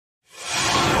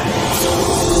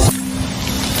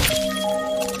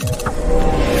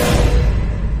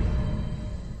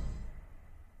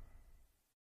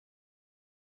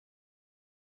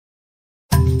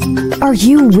Are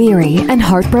you weary and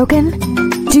heartbroken?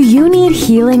 Do you need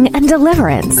healing and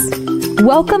deliverance?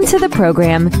 Welcome to the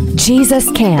program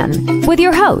Jesus Can with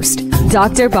your host,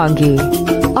 Dr. Bongi.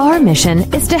 Our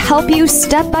mission is to help you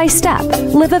step by step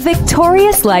live a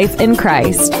victorious life in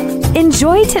Christ.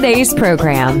 Enjoy today's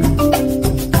program.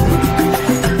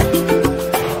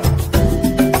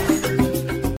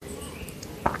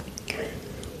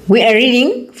 We are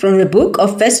reading from the book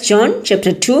of 1 John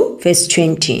chapter 2 verse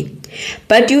 20.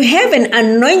 But you have an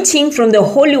anointing from the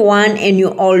Holy One, and you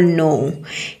all know.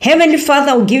 Heavenly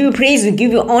Father, we give you praise, we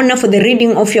give you honor for the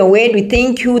reading of your word. We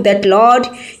thank you that, Lord,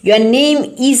 your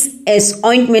name is as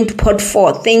ointment poured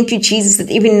forth. Thank you, Jesus, that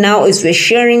even now as we're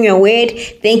sharing your word,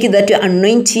 thank you that your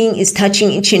anointing is touching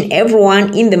each and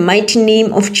everyone in the mighty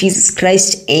name of Jesus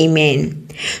Christ. Amen.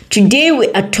 Today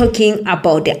we are talking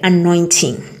about the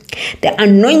anointing. The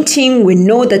anointing, we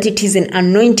know that it is an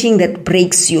anointing that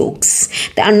breaks yokes.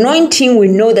 The anointing, we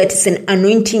know that it's an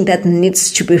anointing that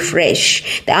needs to be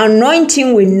fresh. The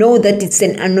anointing, we know that it's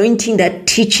an anointing that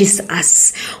teaches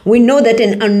us. We know that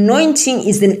an anointing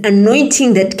is an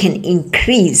anointing that can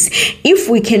increase. If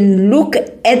we can look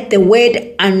at the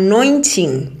word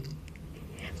anointing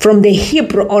from the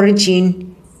Hebrew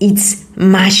origin, it's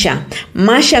masha.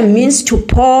 Masha means to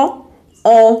pour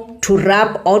or to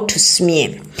rub or to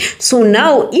smear. So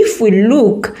now if we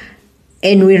look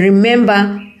and we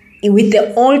remember with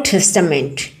the Old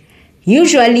Testament,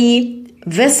 usually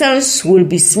vessels will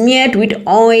be smeared with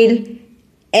oil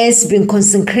as being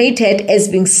consecrated, as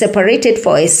being separated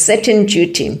for a certain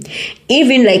duty.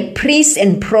 Even like priests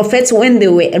and prophets, when they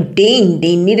were ordained,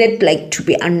 they needed like to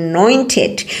be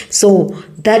anointed. So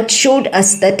that showed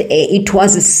us that it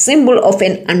was a symbol of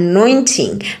an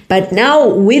anointing. But now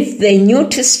with the New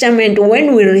Testament,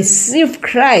 when we receive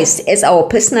Christ as our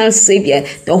personal Savior,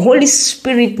 the Holy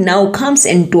Spirit now comes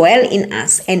and dwells in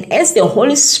us. And as the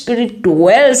Holy Spirit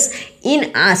dwells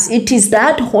in us, it is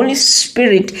that Holy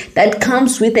Spirit that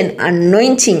comes with an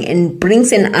anointing and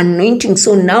brings an anointing.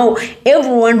 So now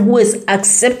everyone who has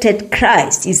accepted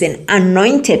Christ is an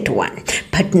anointed one.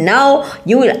 But now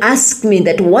you will ask me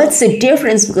that what's the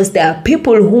difference? Because there are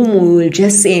people whom we will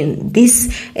just say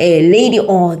this lady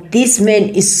or this man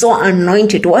is so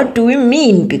anointed. What do we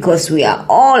mean? Because we are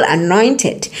all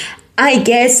anointed. I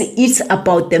guess it's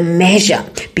about the measure,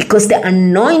 because the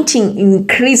anointing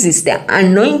increases. The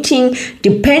anointing,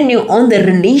 depending on the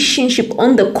relationship,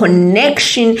 on the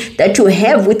connection that you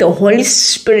have with the Holy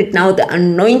Spirit, now the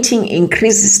anointing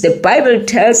increases. The Bible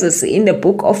tells us in the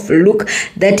book of Luke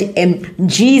that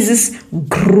Jesus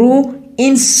grew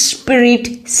in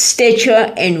spirit,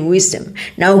 stature, and wisdom.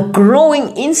 Now,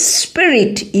 growing in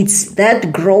spirit, it's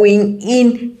that growing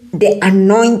in the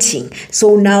anointing.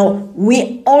 So now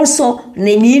we also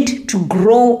need to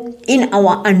grow in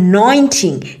our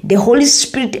anointing. The Holy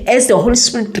Spirit, as the Holy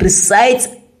Spirit resides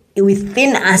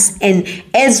within us, and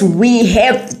as we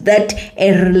have that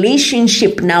a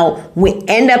relationship, now we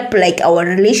end up like our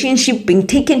relationship being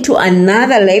taken to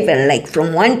another level, like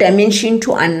from one dimension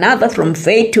to another, from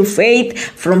faith to faith,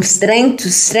 from strength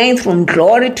to strength, from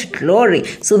glory to glory.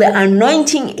 So the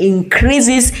anointing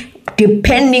increases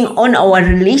depending on our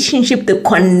relationship, the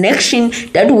connection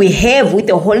that we have with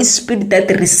the Holy Spirit that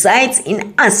resides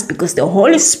in us, because the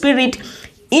Holy Spirit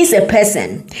is a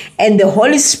person, and the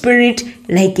Holy Spirit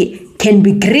can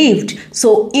be grieved.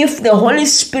 So if the Holy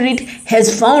Spirit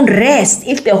has found rest,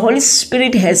 if the Holy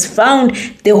Spirit has found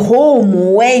the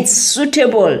home where it's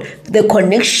suitable, the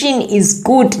connection is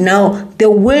good, now there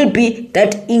will be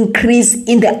that increase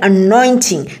in the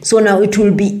anointing. So now it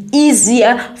will be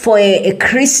easier for a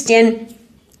Christian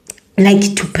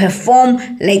to perform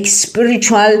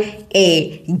spiritual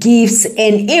gifts,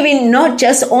 and even not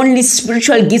just only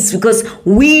spiritual gifts, because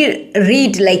we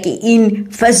read in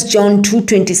 1 John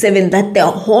 2:27 that the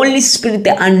Holy Spirit,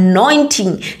 the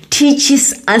anointing,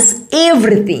 teaches us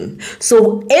everything.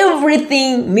 So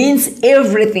everything means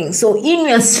everything. So in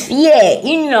your sphere,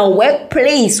 in your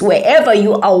workplace, wherever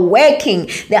you are working,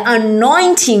 the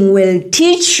anointing will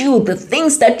teach you the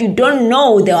things that you don't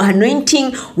know. The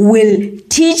anointing will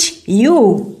teach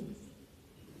you.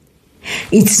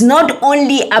 It's not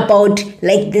only about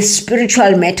the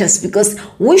spiritual matters, because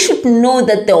we should know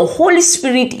that the Holy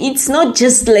Spirit, it's not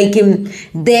just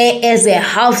there as a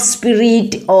half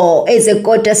spirit or as a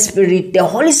quarter spirit. The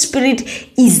Holy Spirit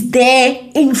is there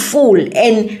in full,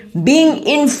 and being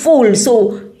in full,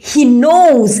 so He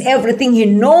knows everything. He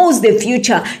knows the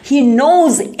future. He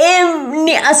knows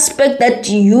any aspect that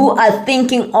you are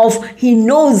thinking of. He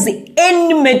knows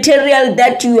any material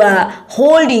that you are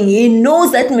holding. He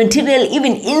knows that material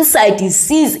even inside. He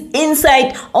sees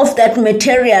inside of that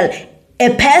material.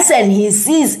 a person, he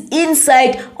sees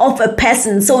inside of a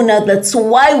person. So now that's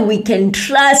why we can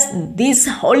trust this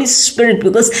Holy Spirit,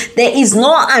 because there is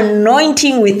no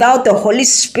anointing without the Holy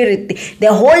Spirit.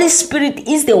 The Holy Spirit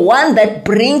is the one that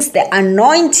brings the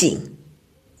anointing.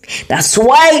 That's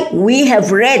why we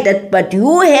have read that, but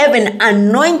you have an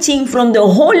anointing from the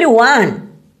Holy One.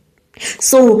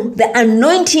 So the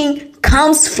anointing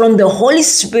comes from the Holy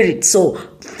Spirit. So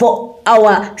for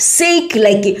our sake,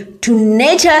 like to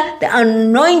nurture the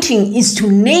anointing is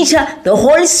to nurture the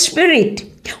Holy Spirit.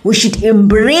 We should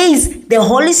embrace the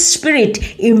Holy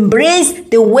Spirit, embrace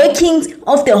the workings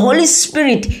of the Holy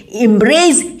Spirit,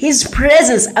 embrace His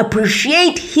presence,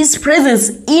 appreciate His presence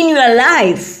in your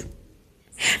life.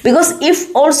 Because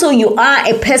if also you are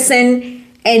a person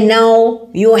and now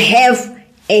you have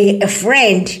a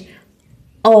friend,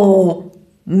 or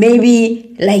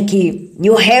maybe like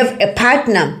you have a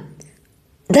partner,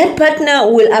 that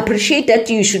partner will appreciate that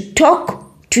you should talk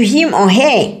to him or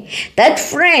her. That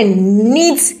friend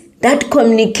needs that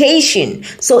communication.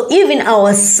 So even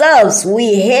ourselves,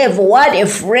 we have what a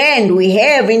friend we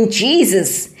have in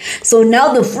Jesus. So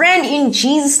now the friend in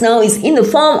Jesus now is in the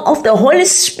form of the Holy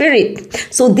Spirit.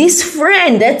 So this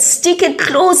friend that sticketh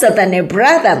closer than a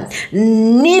brother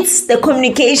needs the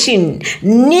communication,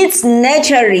 needs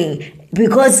nurturing,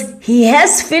 because he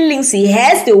has feelings, he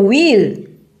has the will.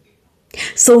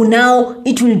 So now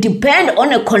it will depend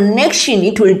on a connection.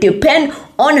 It will depend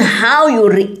on how you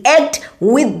react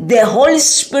with the Holy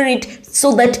Spirit,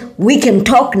 so that we can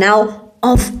talk now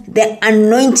of the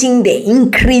anointing, the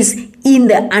increase in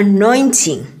the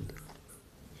anointing.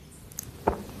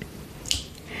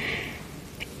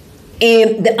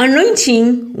 The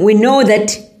anointing, we know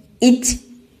that it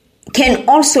can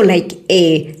also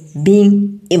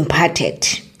being imparted.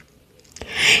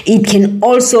 It can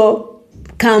also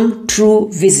come through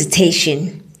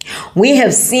visitation. We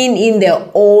have seen in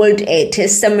the Old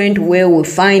Testament where we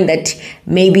find that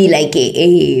maybe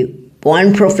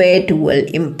one prophet will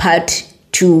impart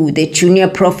to the junior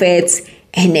prophets,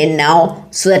 and then now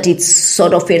so that it's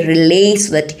sort of a relay,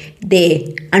 so that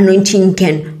the anointing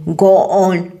can go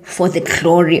on for the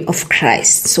glory of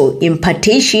Christ. So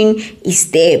impartation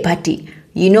is there, but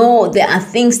there are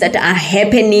things that are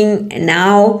happening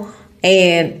now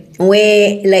where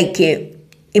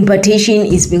impartation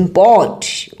is being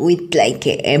bought with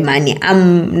money.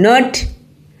 I'm not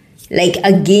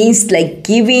against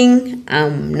giving.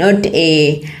 I'm not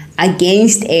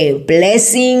against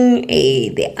blessing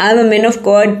the other men of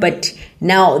God, but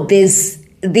now there's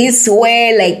this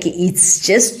where it's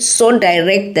just so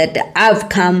direct that I've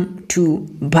come to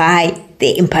buy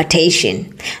the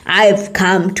impartation. I've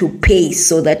come to pay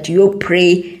so that you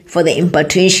pray for the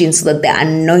impartation, so that the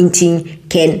anointing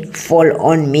can fall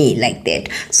on me like that.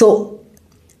 So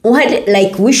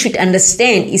what we should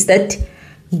understand is that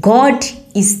God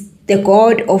is the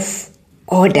God of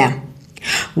order.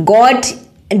 God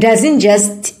doesn't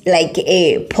just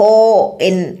pour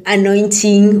an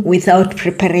anointing without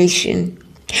preparation.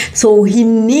 So He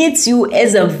needs you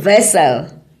as a vessel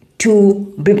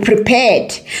to be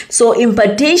prepared. So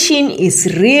impartation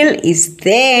is real, is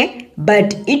there,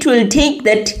 but it will take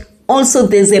that also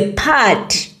there's a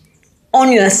part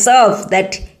on yourself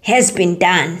that has been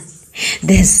done.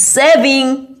 The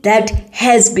serving that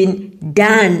has been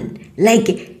done.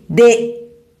 There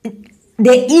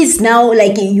is now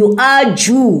you are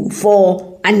due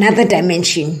for another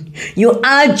dimension. You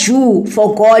are due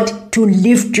for God to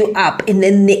lift you up, and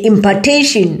then the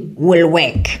impartation will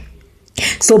work.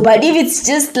 So, but if it's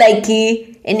just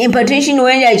an impartation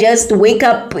when I just wake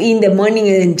up in the morning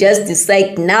and just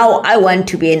decide, now I want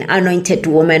to be an anointed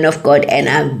woman of God, and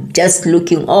I'm just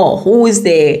looking, who is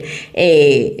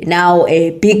now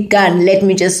a big gun? Let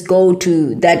me just go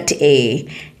to that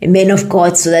man of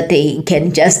God so that they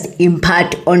can just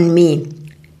impart on me.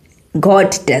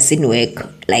 God doesn't work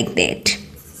like that.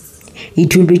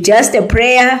 It will be just a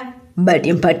prayer, but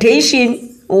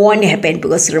impartation won't happen,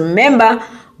 because remember,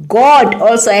 God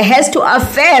also has to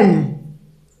affirm.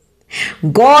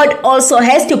 God also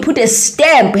has to put a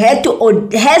stamp, has to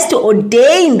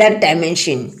ordain that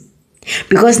dimension.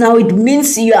 Because now it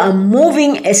means you are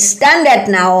moving a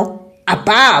standard now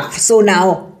above. So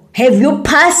now, have you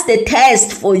passed the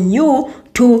test for you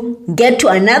to get to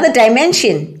another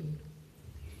dimension?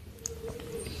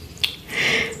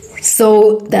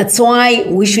 So that's why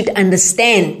we should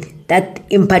understand that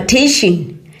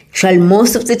impartation shall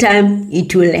most of the time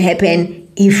it will happen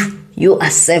if you are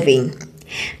serving.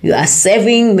 You are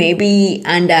serving maybe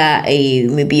under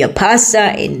maybe a pastor,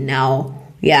 and now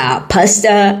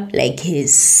pastor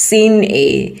he's seen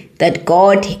that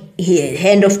God, the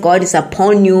hand of God is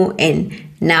upon you, and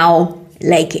now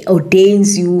like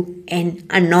ordains you and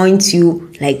anoints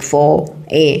you like for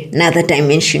another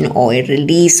dimension or a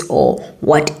release or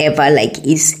whatever like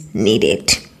is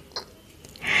needed.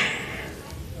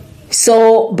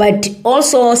 So, but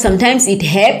also sometimes it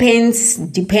happens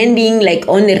depending like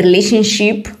on the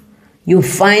relationship. You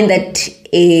find that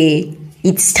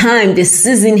it's time, the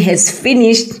season has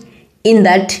finished in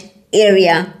that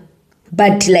area,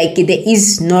 but like there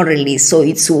is no release. So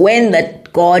it's when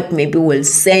that God maybe will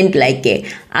send like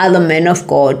other man of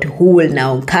God who will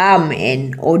now come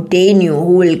and ordain you,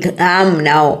 who will come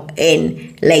now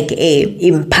and like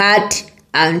impart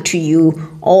unto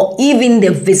you, or even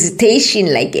the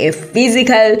visitation, like a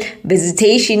physical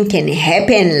visitation can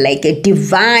happen, like a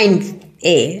divine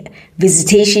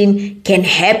visitation can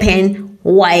happen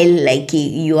while like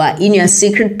you are in your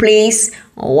secret place,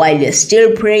 or while you're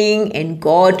still praying, and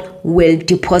God will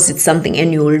deposit something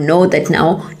and you will know that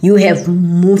now you have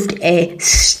moved a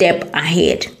step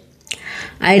ahead.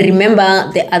 I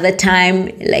remember the other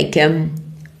time, like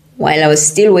while I was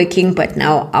still working, but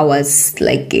now I was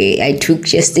like, I took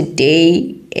just a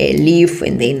day leave,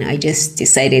 and then I just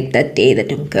decided that day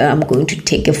that I'm going to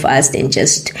take a fast and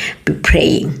just be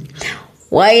praying.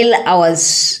 While I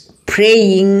was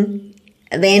praying,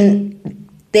 then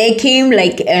there came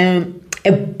like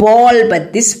a ball,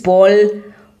 but this ball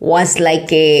was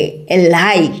like a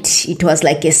light. It was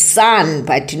like a sun,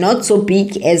 but not so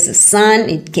big as a sun.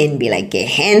 It can be like a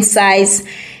hand size.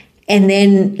 And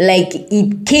then like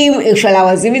it came, actually I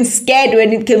was even scared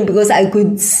when it came because I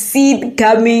could see it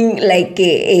coming like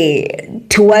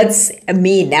towards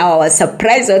me. Now I was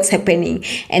surprised what's happening.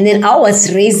 And then I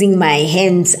was raising my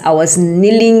hands. I was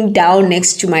kneeling down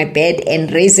next to my bed and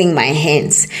raising my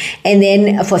hands. And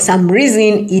then for some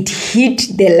reason it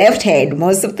hit the left hand.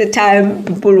 Most of the time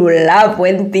people will laugh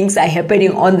when things are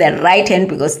happening on the right hand,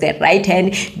 because the right hand,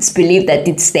 it's believed that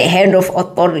it's the hand of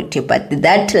authority. But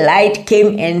that light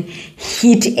came and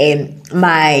hit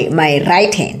my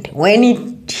right hand. When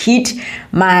it hit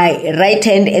my right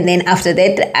hand, and then after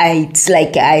that it's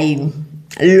like I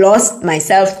lost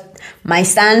myself. My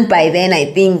son by then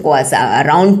I think was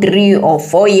around 3 or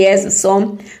 4 years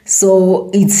or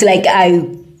so it's like I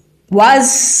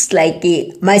was like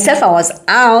myself, I was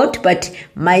out, but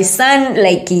my son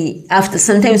like after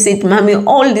sometimes said, "Mommy,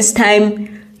 all this time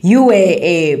you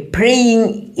were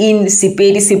praying in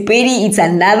Sepedi." Sepedi, it's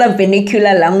another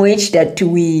vernacular language that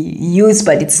we use,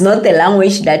 but it's not the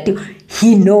language that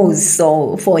he knows.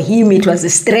 So for him, it was a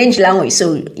strange language.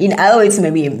 So in other words,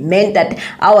 maybe it meant that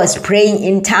I was praying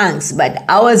in tongues, but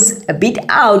I was a bit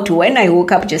out. When I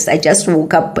woke up, I just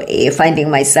woke up finding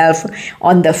myself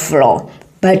on the floor.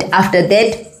 But after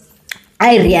that,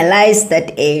 I realized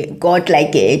that God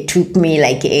like took me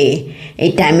like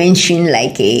a dimension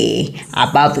like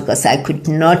above, because I could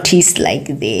notice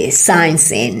like the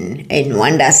signs and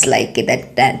wonders like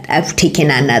that I've taken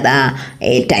another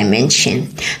dimension.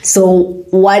 So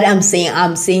what I'm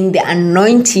saying the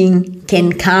anointing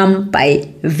can come by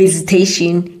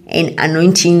visitation, and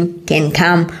anointing can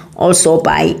come also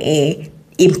by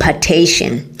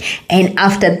impartation. And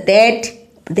after that,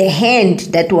 the hand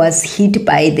that was hit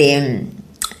by the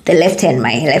left hand,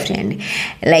 my left hand,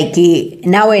 like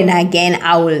now and again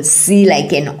I will see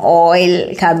like an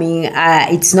oil coming.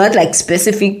 It's not like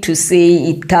specific to say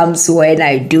it comes when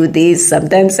I do this.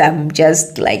 Sometimes I'm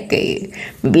just like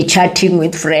maybe chatting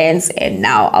with friends, and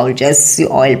now I'll just see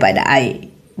oil, but I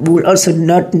will also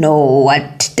not know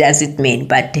what does it mean.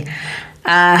 But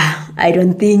I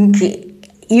don't think,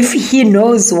 if he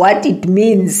knows what it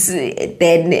means,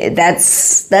 then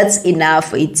that's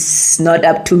enough. It's not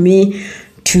up to me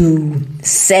to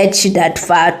search that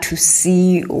far to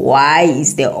see why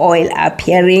is the oil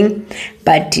appearing,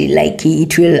 but like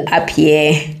it will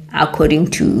appear according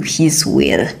to his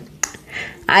will.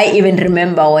 I even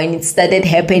remember when it started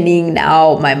happening.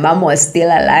 Now my mom was still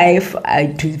alive.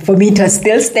 For me, it was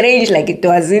still strange. Like it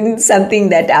wasn't something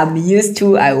that I'm used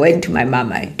to. I went to my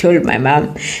mom. I told my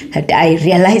mom that I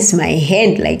realized my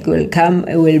hand like will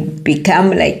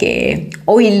become like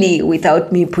oily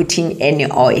without me putting any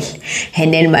oil.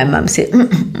 And then my mom said,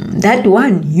 "That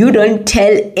one you don't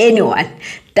tell anyone.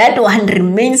 That one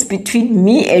remains between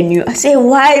me and you." I say,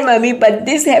 "Why, mommy? But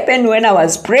this happened when I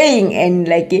was praying, and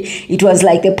like it was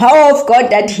like the power of God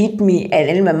that hit me." And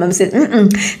then my mom said,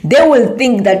 "They will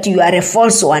think that you are a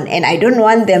false one, and I don't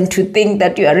want them to think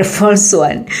that you are a false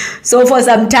one." So for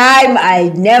some time,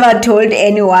 I never told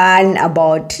anyone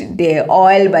about the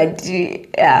oil, but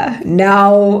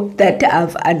now that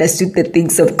I've understood the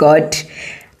things of God,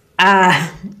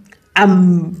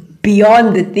 I'm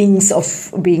beyond the things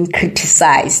of being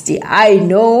criticized. I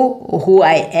know who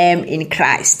I am in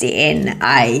Christ, and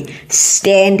I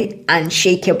stand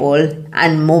unshakable,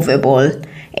 unmovable,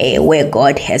 where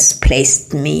God has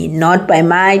placed me, not by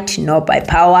might, nor by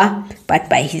power, but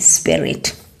by His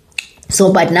Spirit.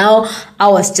 So, but now I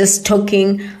was just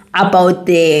talking about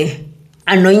the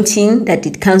anointing, that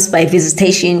it comes by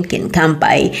visitation, can come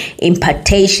by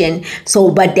impartation. So,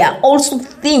 but there are also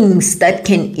things that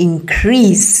can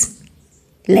increase,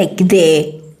 like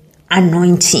the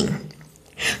anointing.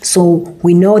 So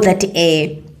we know that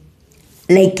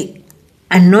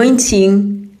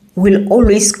anointing will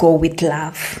always go with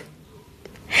love.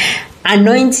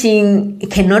 Anointing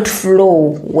cannot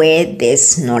flow where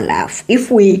there's no love.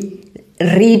 If we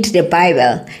read the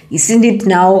Bible, isn't it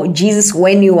now Jesus,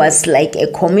 when he was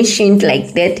commissioned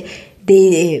like that,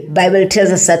 the Bible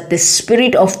tells us that the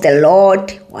Spirit of the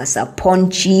Lord was upon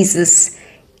Jesus,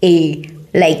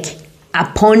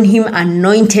 upon him,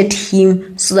 anointed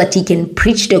him so that he can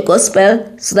preach the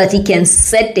gospel, so that he can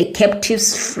set the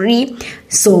captives free,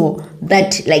 so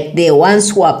that the ones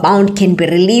who are bound can be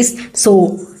released.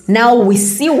 So now we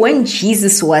see when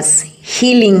Jesus was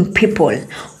healing people,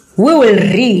 we will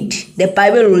read, the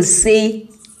Bible will say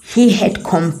he had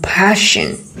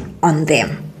compassion on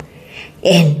them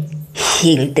and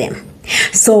healed them.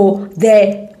 So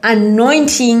the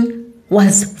anointing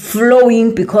was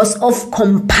flowing because of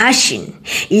compassion.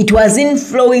 It wasn't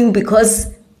flowing because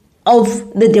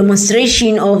of the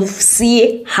demonstration of,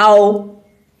 see how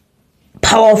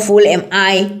powerful am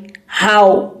I,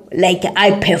 how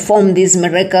I perform these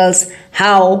miracles,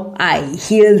 how I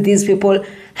heal these people,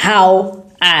 how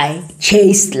I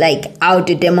chased out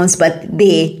the demons. But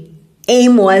the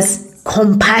aim was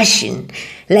compassion.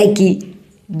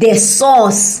 The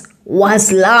source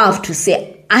was love, to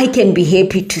say, I can be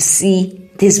happy to see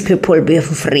these people be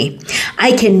free.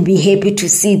 I can be happy to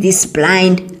see this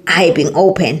blind eye being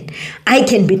open. I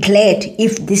can be glad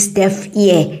if this deaf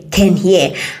ear can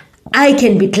hear. I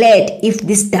can be glad if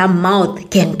this dumb mouth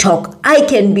can talk. I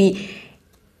can be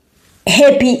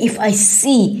happy if I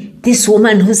see this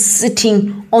woman who's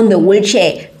sitting on the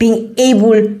wheelchair being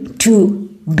able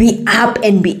to be up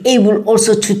and be able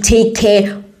also to take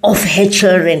care of her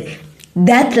children.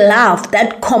 That love,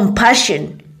 that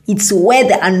compassion, it's where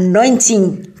the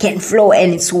anointing can flow,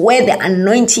 and it's where the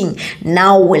anointing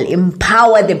now will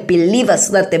empower the believer,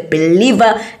 so that the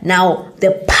believer, now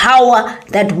the power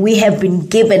that we have been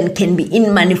given can be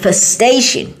in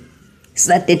manifestation,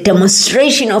 so that the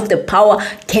demonstration of the power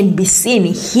can be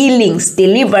seen. Healings,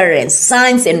 deliverance,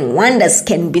 signs and wonders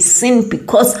can be seen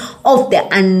because of the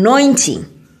anointing.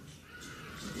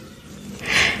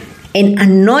 And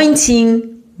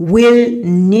anointing will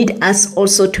need us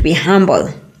also to be humble.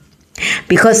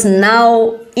 Because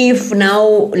now,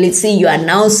 let's say you are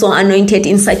now so anointed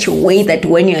in such a way that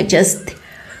when you are just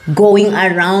going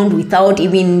around without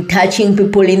even touching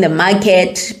people in the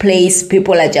marketplace,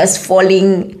 people are just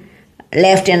falling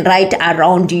left and right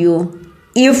around you.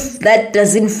 If that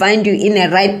doesn't find you in a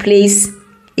right place,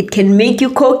 it can make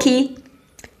you cocky.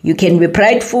 You can be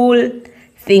prideful,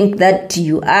 think that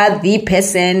you are the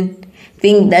person,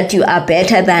 think that you are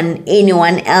better than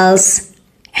anyone else.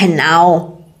 And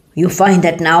now you find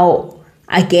that now,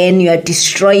 again, you are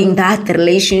destroying that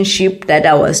relationship that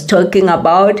I was talking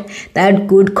about, that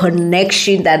good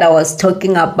connection that I was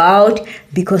talking about,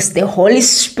 because the Holy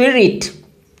Spirit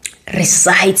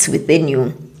resides within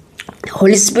you. The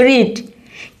Holy Spirit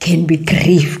can be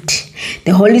grieved.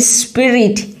 The Holy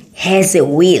Spirit has a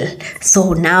will.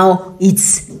 So now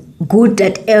it's good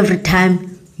that every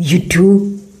time you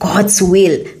do God's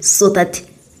will, so that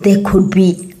there could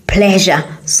be pleasure,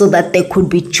 so that there could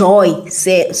be joy,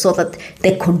 so that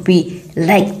there could be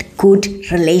good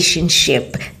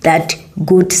relationship, that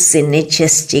good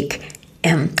synergistic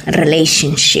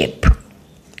relationship.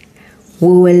 We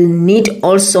will need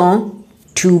also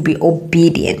to be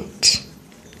obedient.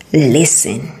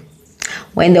 Listen.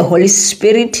 When the Holy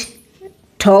Spirit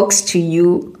talks to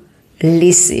you,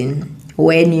 listen.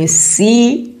 When you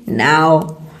see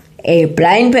now a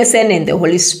blind person and the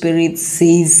Holy Spirit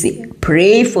says,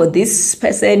 pray for this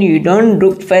person, you don't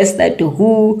look first at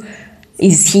who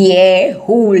is here,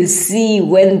 who will see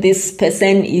when this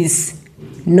person is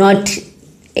not,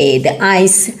 the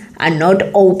eyes are not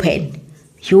open.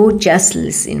 You just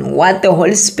listen. What the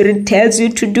Holy Spirit tells you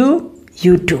to do,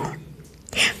 you do.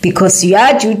 Because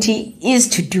your duty is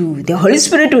to do. The Holy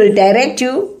Spirit will direct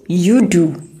you, you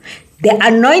do. The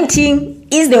anointing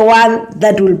is the one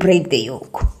that will break the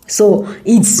yoke. So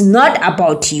it's not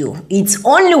about you. It's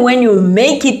only when you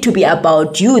make it to be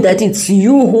about you that it's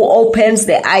you who opens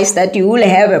the eyes that you will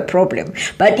have a problem.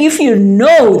 But if you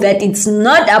know that it's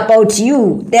not about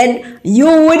you, then you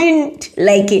wouldn't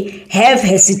have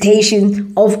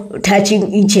hesitation of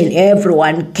touching each and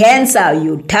everyone. Cancer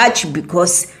you touch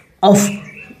because of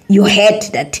your head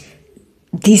that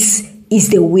this is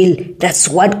the will. That's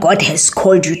what God has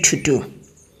called you to do.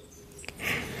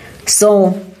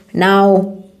 So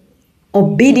now,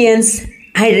 obedience.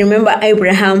 I remember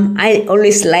Abraham. I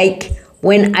always like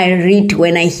when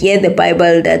I hear the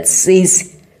Bible that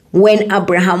says when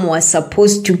Abraham was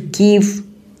supposed to give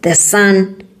the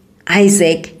son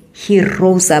Isaac, he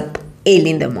rose up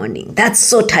early in the morning. That's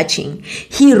so touching.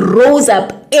 He rose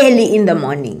up early in the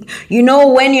morning. You know,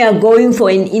 when you are going for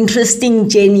an interesting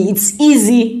journey, it's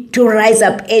easy to rise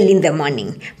up early in the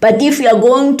morning. But if you are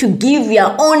going to give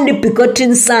your only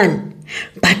begotten son,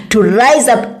 but to rise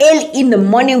up early in the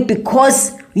morning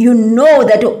because you know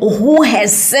that who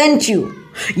has sent you,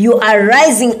 you are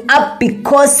rising up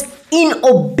because in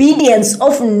obedience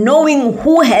of knowing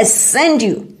who has sent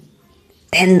you,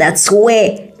 then that's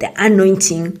where the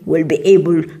anointing will be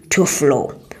able to flow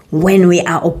when we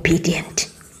are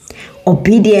obedient.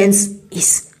 Obedience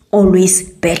is always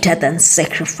better than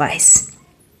sacrifice.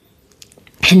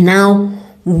 And now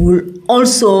we will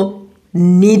also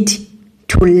need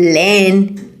to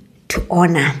learn to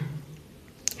honor.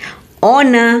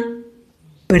 Honor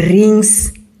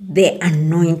brings the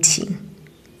anointing.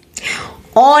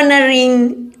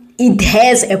 Honoring, it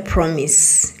has a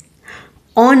promise.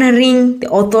 Honoring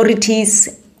the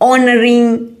authorities,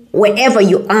 honoring wherever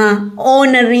you are,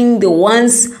 honoring the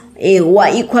ones who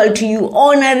are equal to you,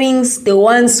 honoring the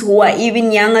ones who are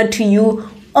even younger to you,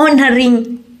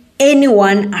 honoring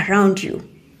anyone around you.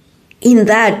 In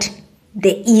that,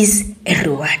 there is a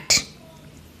reward.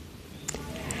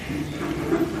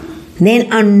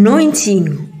 Then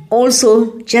anointing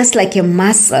also just like a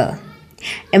muscle.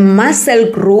 A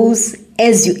muscle grows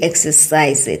as you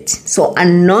exercise it. So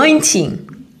anointing,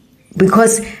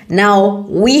 because now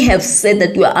we have said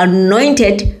that you are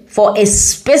anointed for a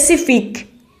specific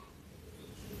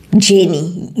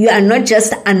journey. You are not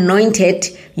just anointed.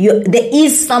 There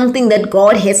is something that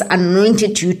God has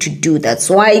anointed you to do. That's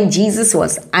why Jesus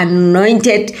was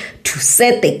anointed to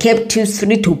set the captives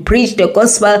free, to preach the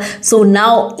gospel. So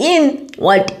now in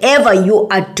whatever you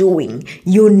are doing,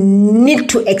 you need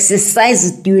to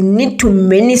exercise it. You need to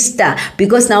minister.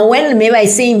 Because now when maybe I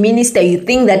say minister, you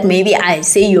think that maybe I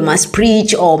say you must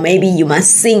preach or maybe you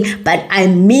must sing. But I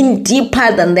mean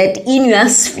deeper than that, in your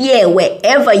sphere,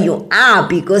 wherever you are.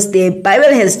 Because the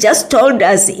Bible has just told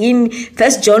us in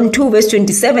 1 John 2 verse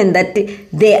 27 that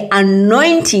the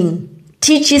anointing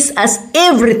teaches us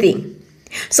everything.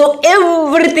 So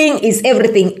everything is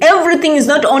everything. Everything is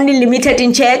not only limited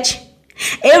in church.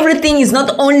 Everything is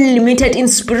not only limited in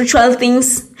spiritual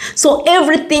things. So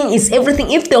everything is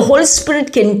everything. If the Holy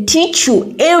Spirit can teach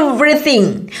you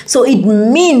everything, so it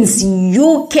means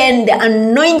the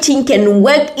anointing can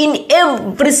work in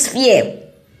every sphere.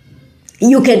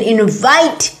 You can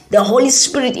invite the Holy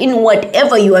Spirit in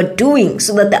whatever you are doing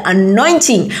so that the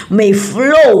anointing may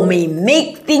flow, may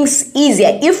make things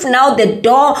easier. If now the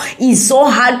door is so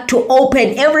hard to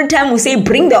open, every time we say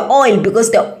bring the oil,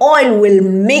 because the oil will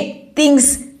make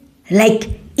things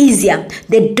easier.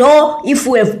 The door, if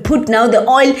we have put now the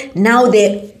oil, now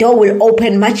the door will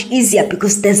open much easier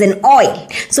because there's an oil.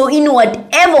 So in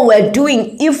whatever we're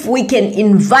doing, if we can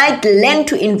learn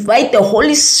to invite the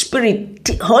Holy Spirit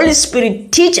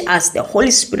teach us, the Holy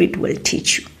Spirit will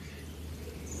teach you.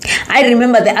 I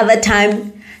remember the other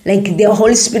time, the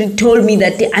Holy Spirit told me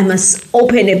that I must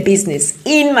open a business.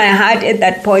 In my heart at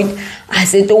that point, I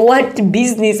said, what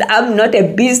business? I'm not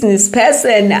a business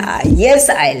person. Yes,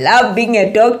 I love being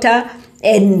a doctor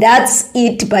and that's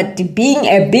it. But being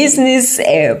a business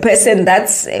person,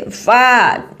 that's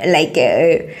far,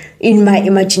 in my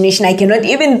imagination, I cannot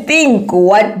even think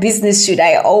what business should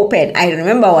I open. I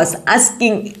remember I was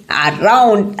asking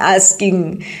around,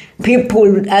 asking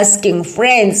people, asking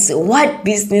friends, what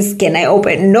business can I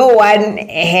open? No one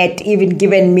had even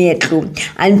given me a clue.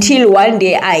 Until one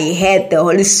day I heard the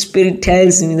Holy Spirit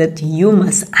tells me that you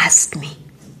must ask me.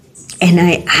 And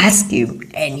I asked him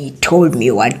and he told me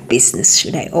what business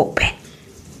should I open.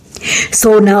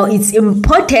 So now it's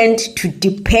important to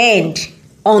depend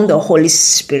on the Holy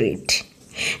Spirit.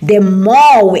 The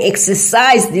more we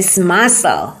exercise this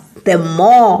muscle, the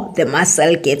more the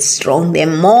muscle gets strong, the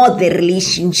more the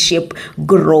relationship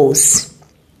grows.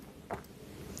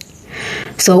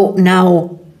 So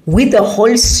now with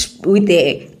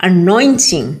the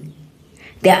anointing,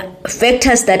 the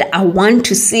factors that I want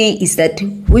to see is that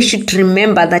we should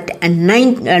remember that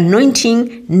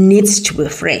anointing needs to be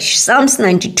fresh. Psalms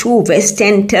 92 verse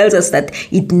 10 tells us that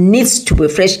it needs to be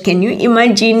fresh. Can you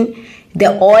imagine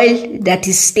the oil that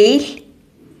is stale?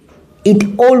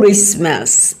 It always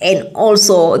smells, and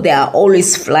also there are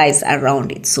always flies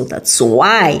around it. So that's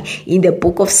why in the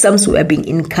book of Psalms we are being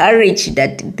encouraged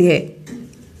that the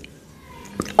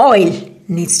oil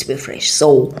needs to be fresh.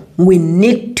 So we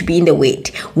need to be in the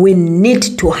word. We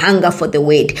need to hunger for the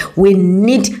word. We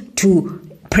need to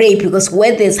pray, because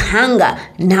where there's hunger,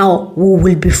 now we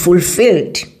will be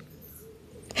fulfilled.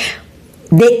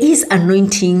 There is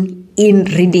anointing in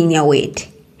reading your word.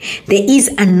 There is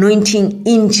anointing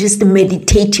in just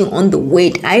meditating on the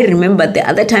word. I remember the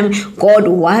other time God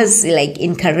was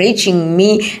encouraging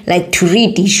me to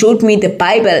read. He showed me the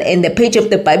Bible, and the page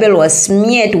of the Bible was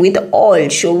smeared with oil,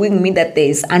 showing me that there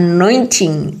is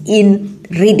anointing in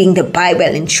reading the Bible,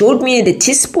 and showed me the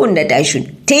teaspoon that I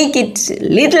should take it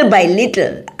little by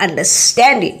little,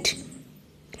 understand it,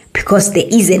 because there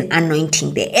is an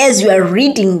anointing there. As you are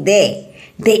reading there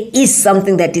is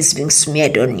something that is being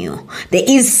smeared on you. There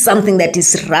is something that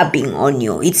is rubbing on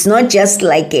you. It's not just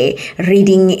like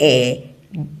reading a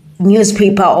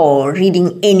newspaper or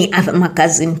reading any other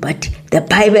magazine, but the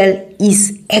Bible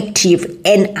is active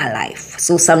and alive.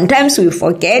 So sometimes we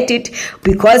forget it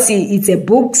because it's a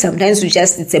book. Sometimes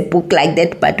it's a book like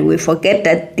that, but we forget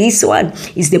that this one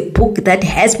is the book that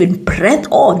has been breathed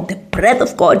on. The breath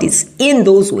of God is in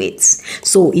those words.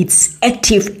 So it's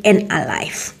active and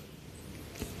alive.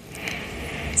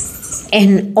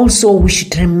 And also we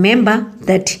should remember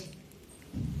that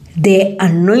the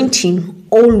anointing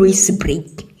always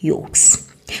breaks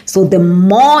yokes. So the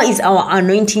more is our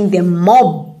anointing, the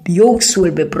more yokes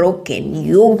will be broken.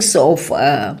 Yokes of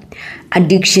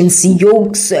addictions,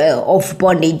 yokes of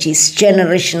bondages,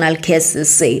 generational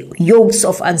curses, yokes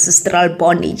of ancestral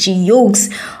bondage, yokes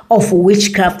of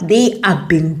witchcraft. They are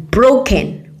being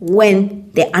broken when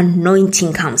the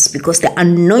anointing comes, because the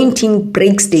anointing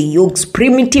breaks the yokes.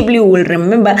 Primitively, we'll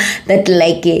remember that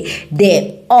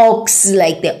the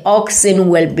oxen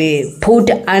will be put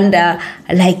under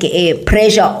a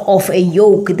pressure of a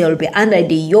yoke. They will be under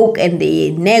the yoke, and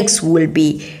the necks will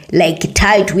be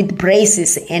tied with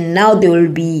braces, and now they will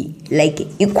be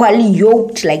equally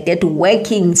yoked like that,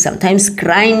 working, sometimes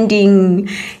grinding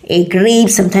a grape,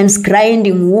 sometimes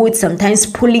grinding wood, sometimes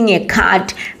pulling a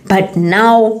cart. But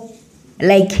now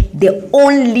the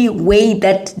only way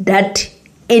that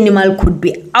animal could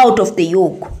be out of the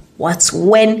yoke was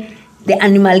when the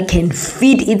animal can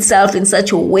feed itself in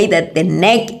such a way that the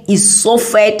neck is so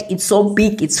fat, it's so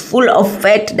big, it's full of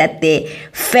fat, that the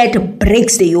fat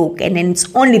breaks the yoke. And then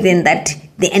it's only then that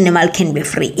the animal can be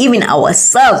free. Even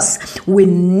ourselves, we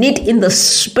need in the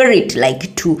spirit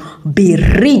to be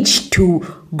rich, to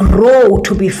grow,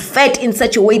 to be fat in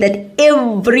such a way that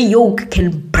every yoke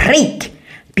can break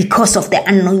because of the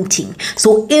anointing.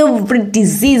 So every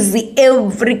disease,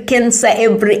 every cancer,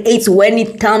 every AIDS, when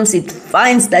it comes, it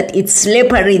finds that it's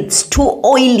slippery, it's too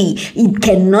oily, it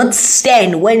cannot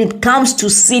stand. When it comes to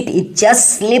sit, it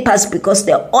just slippers, because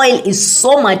the oil is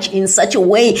so much in such a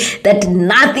way that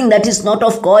nothing that is not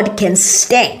of God can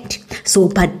stand. So,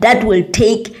 but that will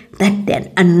take that the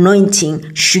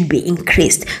anointing should be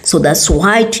increased. So that's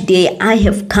why today I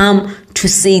have come to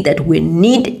say that we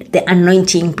need the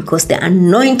anointing, because the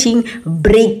anointing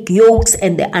breaks yokes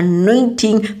and the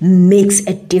anointing makes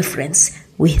a difference.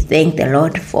 We thank the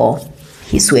Lord for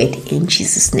His word. In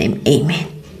Jesus' name, amen.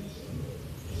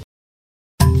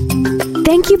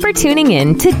 Thank you for tuning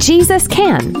in to Jesus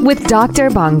Can with Dr.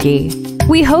 Bongi.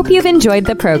 We hope you've enjoyed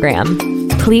the program.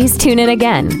 Please tune in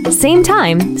again, same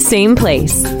time, same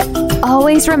place.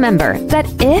 Always remember that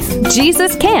if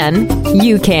Jesus can,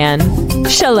 you can.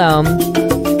 Shalom.